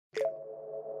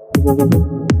At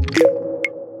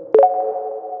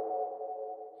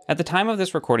the time of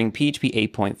this recording,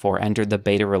 PHP 8.4 entered the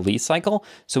beta release cycle,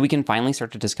 so we can finally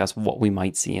start to discuss what we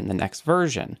might see in the next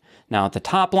version. Now at the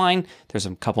top line, there's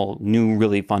a couple new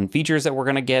really fun features that we're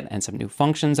going to get and some new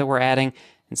functions that we're adding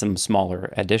and some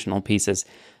smaller additional pieces.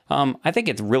 I think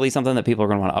it's really something that people are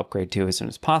going to want to upgrade to as soon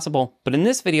as possible, but in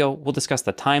this video, we'll discuss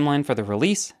the timeline for the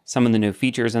release, some of the new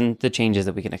features, and the changes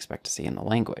that we can expect to see in the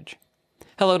language.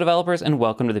 Hello developers, and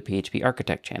welcome to the PHP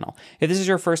Architect channel. If this is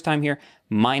your first time here,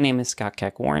 my name is Scott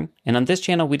Keck-Warren, and on this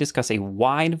channel we discuss a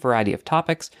wide variety of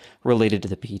topics related to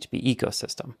the PHP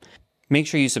ecosystem. Make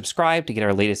sure you subscribe to get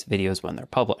our latest videos when they're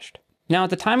published. Now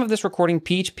at the time of this recording,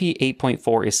 PHP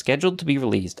 8.4 is scheduled to be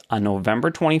released on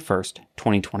November 21st,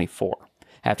 2024,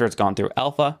 after it's gone through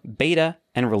alpha, beta,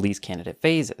 and release candidate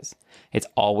phases. It's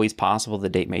always possible the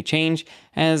date may change,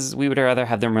 as we would rather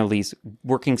have them release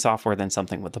working software than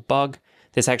something with a bug.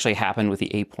 This actually happened with the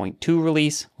 8.2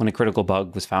 release when a critical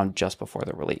bug was found just before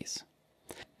the release.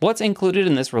 What's included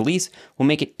in this release will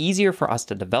make it easier for us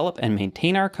to develop and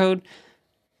maintain our code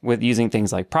with using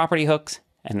things like property hooks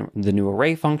and the new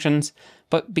array functions.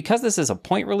 But because this is a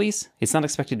point release, it's not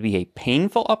expected to be a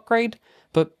painful upgrade,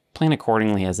 but plan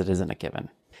accordingly as it isn't a given.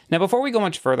 Now, before we go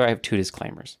much further, I have two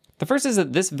disclaimers. The first is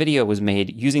that this video was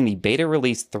made using the beta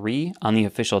release 3 on the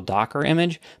official Docker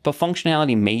image, but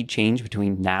functionality may change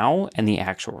between now and the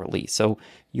actual release, so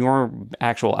your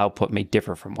actual output may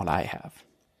differ from what I have.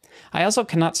 I also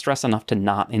cannot stress enough to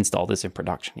not install this in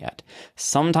production yet.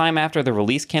 Sometime after the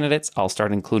release candidates, I'll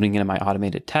start including it in my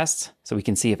automated tests so we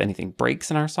can see if anything breaks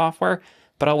in our software,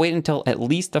 but I'll wait until at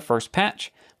least the first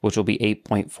patch, which will be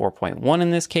 8.4.1 in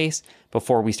this case,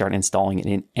 before we start installing it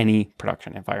in any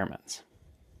production environments.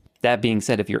 That being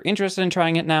said, if you're interested in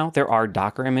trying it now, there are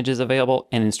Docker images available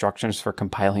and instructions for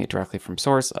compiling it directly from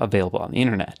source available on the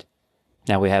internet.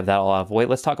 Now we have that all out of the way,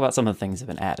 let's talk about some of the things that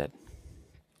have been added.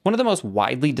 One of the most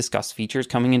widely discussed features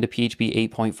coming into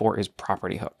PHP 8.4 is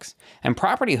property hooks. And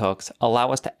property hooks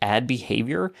allow us to add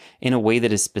behavior in a way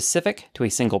that is specific to a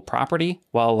single property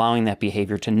while allowing that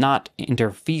behavior to not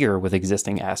interfere with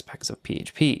existing aspects of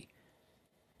PHP.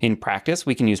 In practice,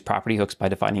 we can use property hooks by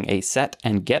defining a set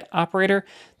and get operator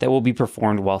that will be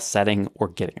performed while setting or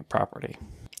getting a property.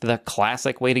 The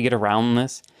classic way to get around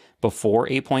this before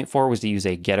 8.4 was to use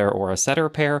a getter or a setter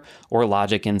pair or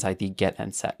logic inside the get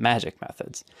and set magic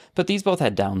methods. But these both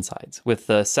had downsides. With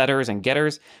the setters and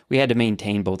getters, we had to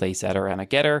maintain both a setter and a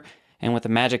getter, and with the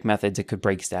magic methods, it could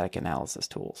break static analysis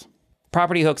tools.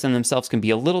 Property hooks in themselves can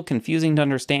be a little confusing to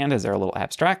understand as they're a little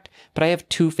abstract, but I have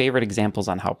two favorite examples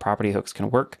on how property hooks can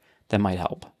work that might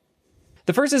help.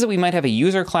 The first is that we might have a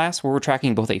user class where we're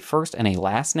tracking both a first and a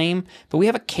last name, but we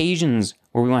have occasions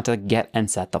where we want to get and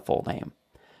set the full name.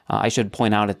 I should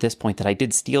point out at this point that I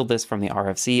did steal this from the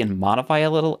RFC and modify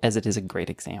a little, as it is a great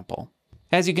example.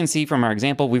 As you can see from our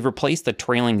example, we've replaced the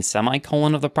trailing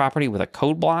semicolon of the property with a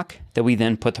code block that we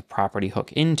then put the property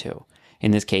hook into.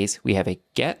 In this case, we have a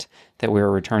get that we're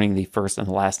returning the first and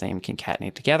the last name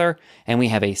concatenate together, and we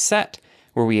have a set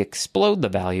where we explode the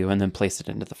value and then place it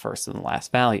into the first and the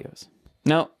last values.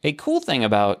 Now, a cool thing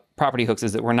about property hooks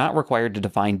is that we're not required to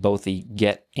define both the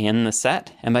get and the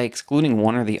set, and by excluding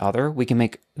one or the other, we can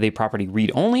make the property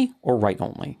read-only or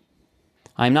write-only.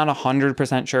 I'm not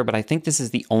 100% sure, but I think this is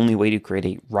the only way to create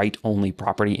a write-only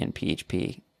property in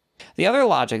PHP. The other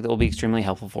logic that will be extremely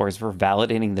helpful for is for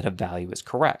validating that a value is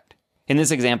correct. In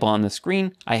this example on the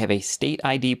screen, I have a state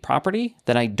ID property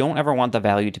that I don't ever want the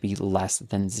value to be less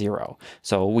than 0.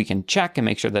 So we can check and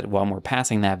make sure that when we're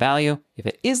passing that value, if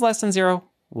it is less than 0,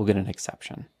 we'll get an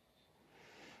exception.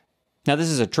 Now this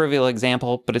is a trivial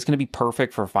example, but it's going to be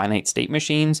perfect for finite state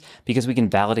machines because we can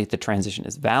validate the transition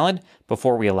is valid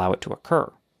before we allow it to occur.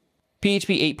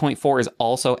 PHP 8.4 is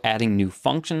also adding new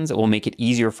functions that will make it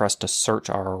easier for us to search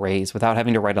our arrays without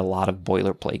having to write a lot of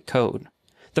boilerplate code.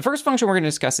 The first function we're going to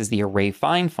discuss is the array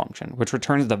find function, which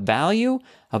returns the value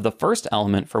of the first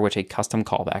element for which a custom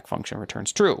callback function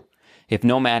returns true. If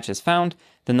no match is found,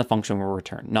 then the function will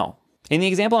return null. In the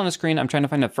example on the screen, I'm trying to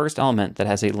find a first element that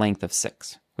has a length of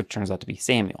 6, which turns out to be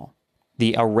Samuel.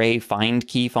 The array find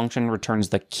key function returns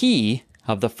the key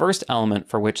of the first element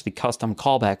for which the custom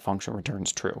callback function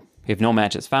returns true. If no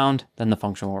match is found, then the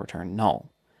function will return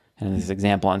null. And in this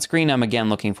example on screen, I'm again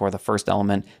looking for the first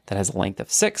element that has a length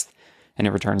of 6, and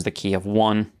it returns the key of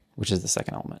 1, which is the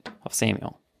second element of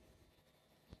Samuel.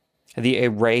 The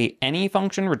array any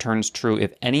function returns true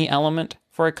if any element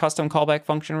for a custom callback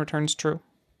function returns true.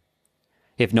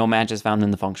 If no match is found,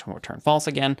 then the function will return false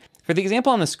again. For the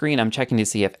example on the screen, I'm checking to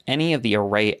see if any of the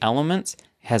array elements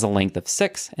has a length of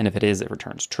 6, and if it is, it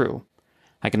returns true.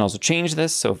 I can also change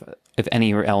this, so if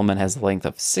any element has the length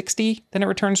of 60, then it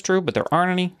returns true, but there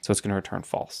aren't any, so it's going to return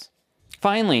false.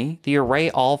 Finally, the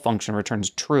arrayAll function returns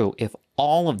true if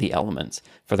all of the elements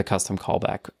for the custom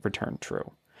callback return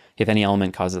true. If any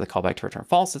element causes the callback to return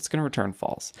false, it's going to return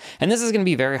false. And this is going to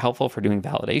be very helpful for doing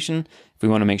validation. If we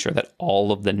want to make sure that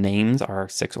all of the names are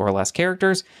 6 or less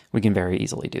characters, we can very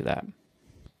easily do that.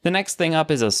 The next thing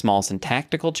up is a small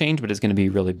syntactical change, but it's going to be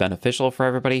really beneficial for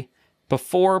everybody.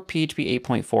 Before PHP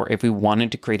 8.4, if we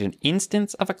wanted to create an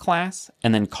instance of a class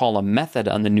and then call a method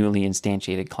on the newly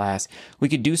instantiated class, we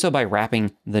could do so by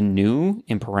wrapping the new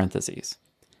in parentheses.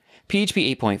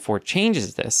 PHP 8.4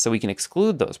 changes this so we can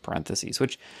exclude those parentheses,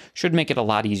 which should make it a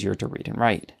lot easier to read and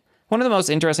write. One of the most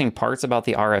interesting parts about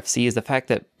the RFC is the fact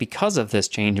that because of this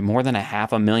change, more than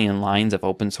 500,000 lines of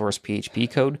open source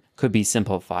PHP code could be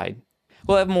simplified.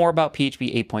 We'll have more about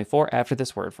PHP 8.4 after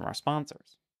this word from our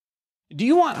sponsors. Do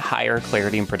you want higher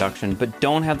clarity in production but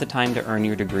don't have the time to earn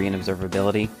your degree in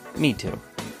observability? Me too.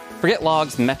 Forget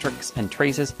logs, metrics, and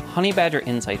traces. Honeybadger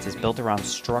Insights is built around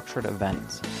structured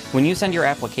events. When you send your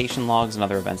application logs and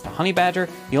other events to Honeybadger,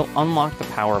 you'll unlock the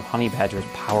power of Honeybadger's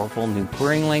powerful new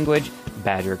querying language,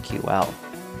 BadgerQL.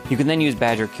 You can then use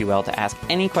BadgerQL to ask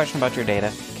any question about your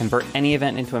data, convert any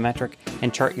event into a metric,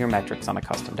 and chart your metrics on a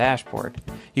custom dashboard.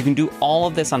 You can do all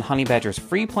of this on Honeybadger's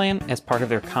free plan as part of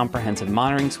their comprehensive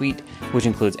monitoring suite, which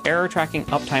includes error tracking,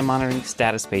 uptime monitoring,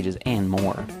 status pages, and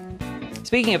more.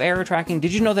 Speaking of error tracking,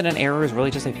 did you know that an error is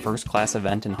really just a first-class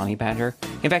event in Honeybadger?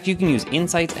 In fact, you can use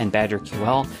Insights and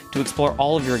BadgerQL to explore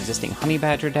all of your existing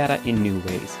Honeybadger data in new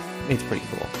ways. It's pretty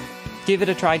cool. Give it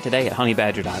a try today at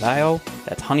honeybadger.io.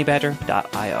 That's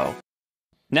honeybadger.io.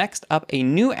 Next up, a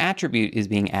new attribute is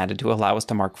being added to allow us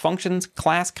to mark functions,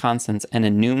 class constants, and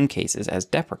enum cases as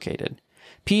deprecated.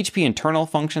 PHP internal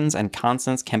functions and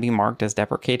constants can be marked as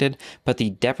deprecated, but the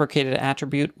deprecated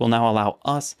attribute will now allow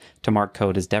us to mark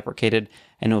code as deprecated,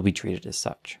 and it will be treated as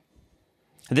such.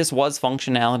 This was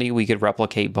functionality we could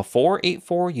replicate before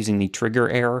 8.4 using the trigger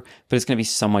error, but it's going to be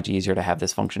so much easier to have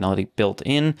this functionality built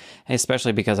in,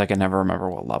 especially because I can never remember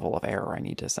what level of error I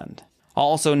need to send.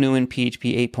 Also new in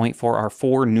PHP 8.4 are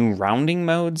 4 new rounding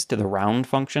modes to the round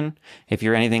function. If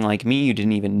you're anything like me, you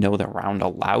didn't even know that round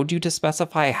allowed you to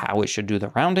specify how it should do the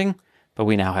rounding, but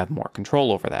we now have more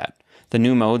control over that. The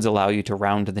new modes allow you to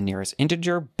round to the nearest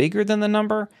integer bigger than the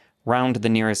number, round to the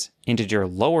nearest integer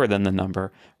lower than the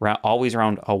number, always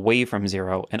round away from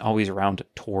 0, and always round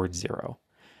towards 0.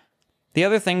 The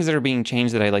other things that are being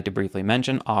changed that I'd like to briefly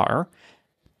mention are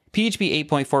PHP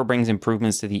 8.4 brings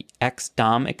improvements to the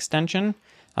XDOM extension,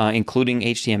 including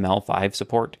HTML5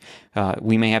 support.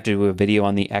 We may have to do a video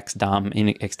on the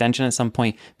XDOM extension at some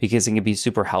point because it can be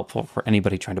super helpful for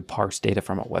anybody trying to parse data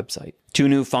from a website. 2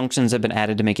 new functions have been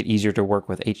added to make it easier to work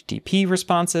with HTTP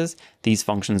responses. These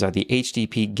functions are the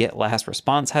HTTP get last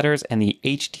response headers and the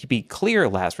HTTP clear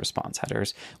last response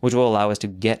headers, which will allow us to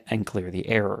get and clear the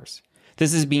errors.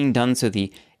 This is being done so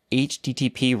the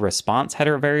HTTP response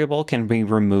header variable can be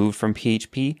removed from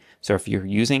PHP. So if you're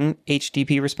using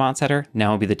HTTP response header,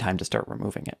 now would be the time to start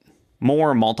removing it.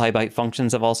 More multi-byte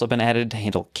functions have also been added to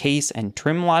handle case and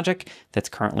trim logic that's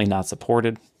currently not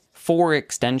supported. 4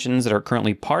 extensions that are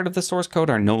currently part of the source code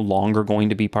are no longer going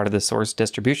to be part of the source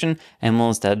distribution and will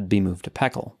instead be moved to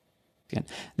PECL.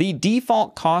 The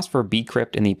default cost for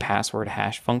bcrypt in the password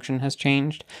hash function has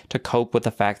changed to cope with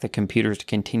the fact that computers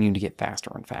continue to get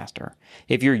faster and faster.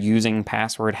 If you're using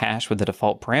password hash with the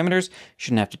default parameters, you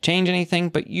shouldn't have to change anything,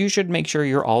 but you should make sure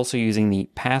you're also using the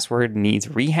password needs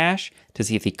rehash to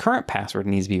see if the current password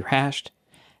needs to be hashed,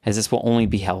 as this will only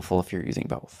be helpful if you're using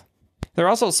both. There are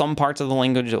also some parts of the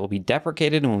language that will be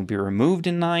deprecated and will be removed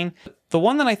in 9. The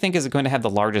one that I think is going to have the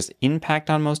largest impact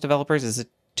on most developers is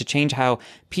to change how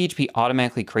PHP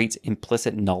automatically creates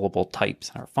implicit nullable types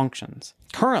in our functions.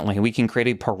 Currently, we can create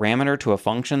a parameter to a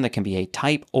function that can be a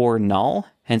type or null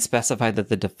and specify that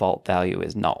the default value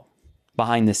is null.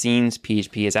 Behind the scenes,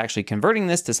 PHP is actually converting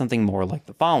this to something more like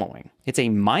the following. It's a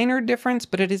minor difference,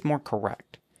 but it is more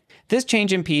correct. This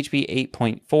change in PHP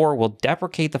 8.4 will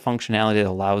deprecate the functionality that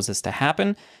allows this to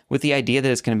happen, with the idea that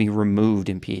it's going to be removed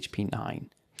in PHP 9.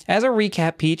 As a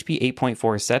recap, PHP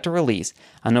 8.4 is set to release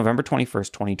on November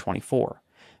 21st, 2024.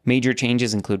 Major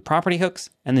changes include property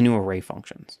hooks and the new array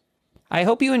functions. I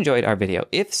hope you enjoyed our video.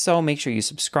 If so, make sure you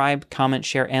subscribe, comment,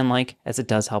 share, and like, as it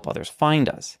does help others find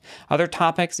us. Other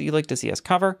topics that you'd like to see us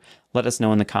cover, let us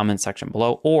know in the comments section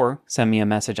below, or send me a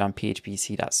message on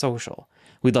phpc.social.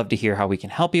 We'd love to hear how we can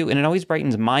help you, and it always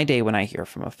brightens my day when I hear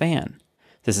from a fan.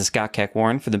 This is Scott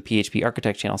Keck-Warren for the PHP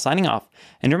Architect channel signing off,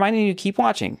 and reminding you to keep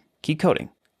watching, keep coding,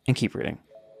 and keep reading.